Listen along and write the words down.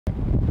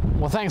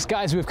Well, thanks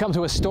guys. We've come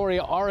to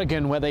Astoria,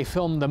 Oregon, where they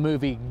filmed the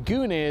movie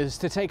Goonies,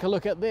 to take a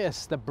look at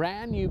this, the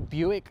brand new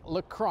Buick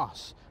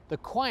Lacrosse, the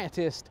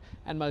quietest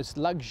and most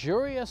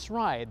luxurious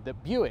ride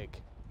that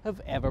Buick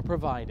have ever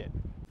provided.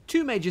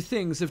 Two major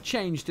things have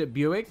changed at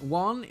Buick.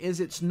 One is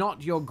it's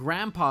not your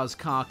grandpa's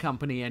car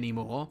company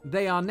anymore.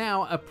 They are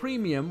now a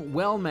premium,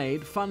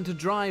 well-made,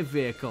 fun-to-drive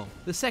vehicle.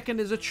 The second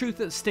is a truth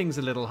that stings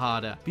a little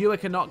harder.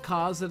 Buick are not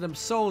cars that are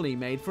solely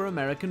made for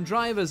American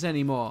drivers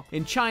anymore.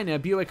 In China,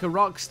 Buick are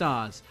rock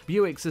stars.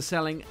 Buicks are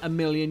selling 1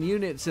 million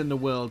units in the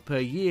world per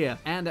year,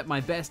 and at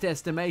my best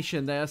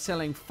estimation, they are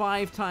selling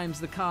 5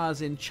 times the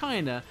cars in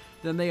China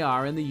than they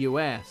are in the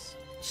US.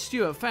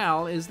 Stuart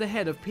Fowle is the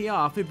head of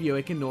PR for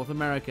Buick in North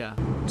America.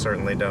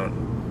 Certainly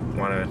don't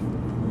want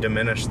to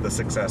diminish the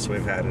success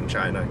we've had in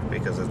China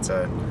because it's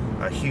a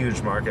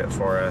huge market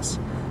for us.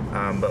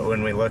 But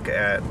when we look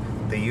at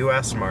the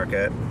US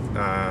market,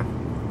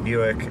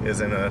 Buick is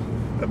in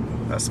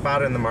a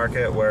spot in the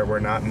market where we're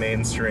not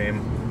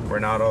mainstream. We're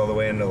not all the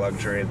way into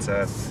luxury. It's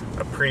a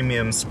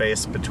premium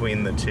space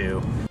between the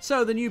two.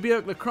 So the new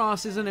Buick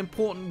Lacrosse is an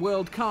important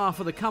world car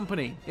for the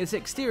company. Its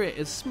exterior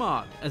is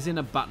smart, as in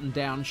a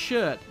button-down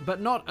shirt, but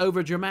not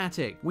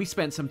over-dramatic. We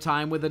spent some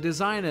time with the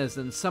designers,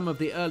 and some of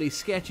the early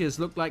sketches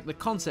looked like the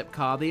concept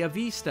car, the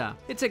Avista.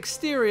 Its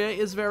exterior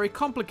is very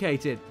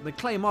complicated. The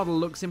clay model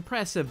looks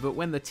impressive, but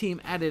when the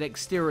team added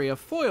exterior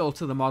foil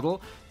to the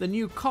model, the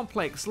new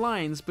complex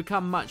lines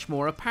become much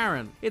more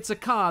apparent. It's a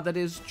car that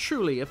is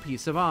truly a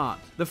piece of art.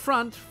 The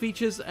front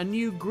features a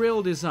new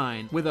grille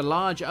design with a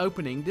large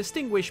opening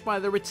distinguished by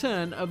the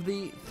return of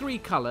the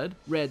 3-colored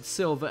red,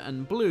 silver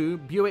and blue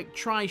Buick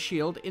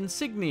Tri-Shield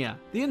insignia.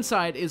 The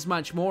inside is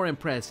much more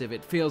impressive.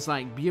 It feels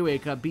like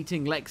Buick are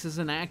beating Lexus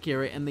and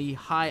Acura in the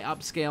high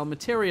upscale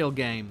material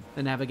game.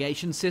 The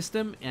navigation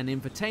system and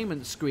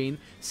infotainment screen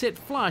sit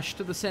flush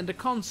to the center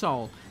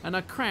console and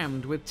are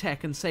crammed with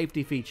tech and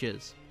safety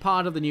features.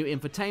 Part of the new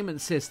infotainment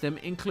system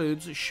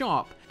includes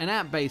Shop, an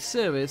app-based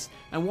service,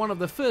 and one of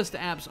the first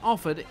apps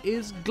offered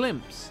is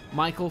Glimpse.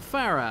 Michael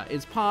Farah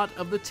is part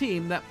of the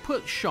team that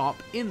put Shop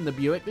in the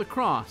Buick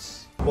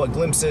Lacrosse. What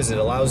Glimpse is, it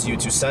allows you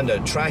to send a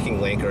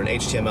tracking link or an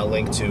HTML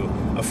link to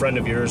a friend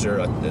of yours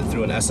or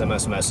through an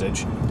SMS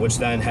message, which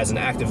then has an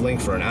active link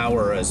for an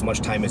hour or as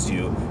much time as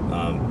you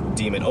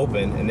deem it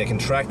open, and they can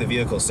track the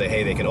vehicle, say,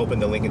 hey, they can open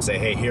the link and say,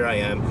 hey, here I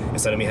am,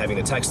 instead of me having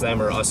to text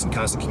them or us in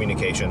constant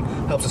communication.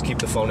 Helps us keep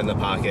the phone in the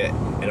pocket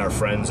and our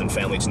friends and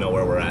family to know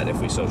where we're at if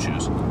we so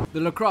choose.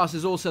 The Lacrosse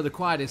is also the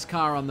quietest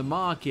car on the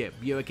market.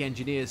 Buick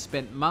engineers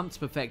spent months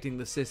perfecting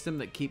the system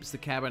that keeps the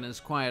cabin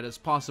as quiet as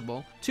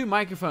possible. 2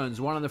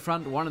 microphones, one on the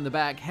front, one in the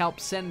back, help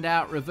send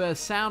out reverse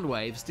sound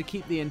waves to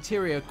keep the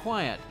interior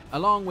quiet,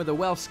 along with a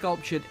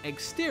well-sculptured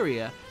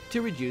exterior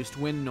to reduce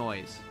wind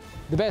noise.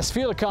 The best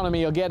fuel economy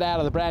you'll get out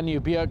of the brand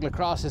new Buick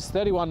Lacrosse is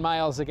 31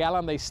 miles a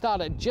gallon. They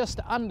start at just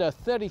under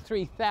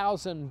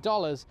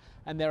 $33,000,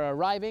 and they're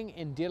arriving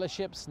in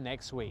dealerships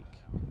next week.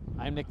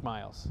 I'm Nick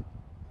Miles.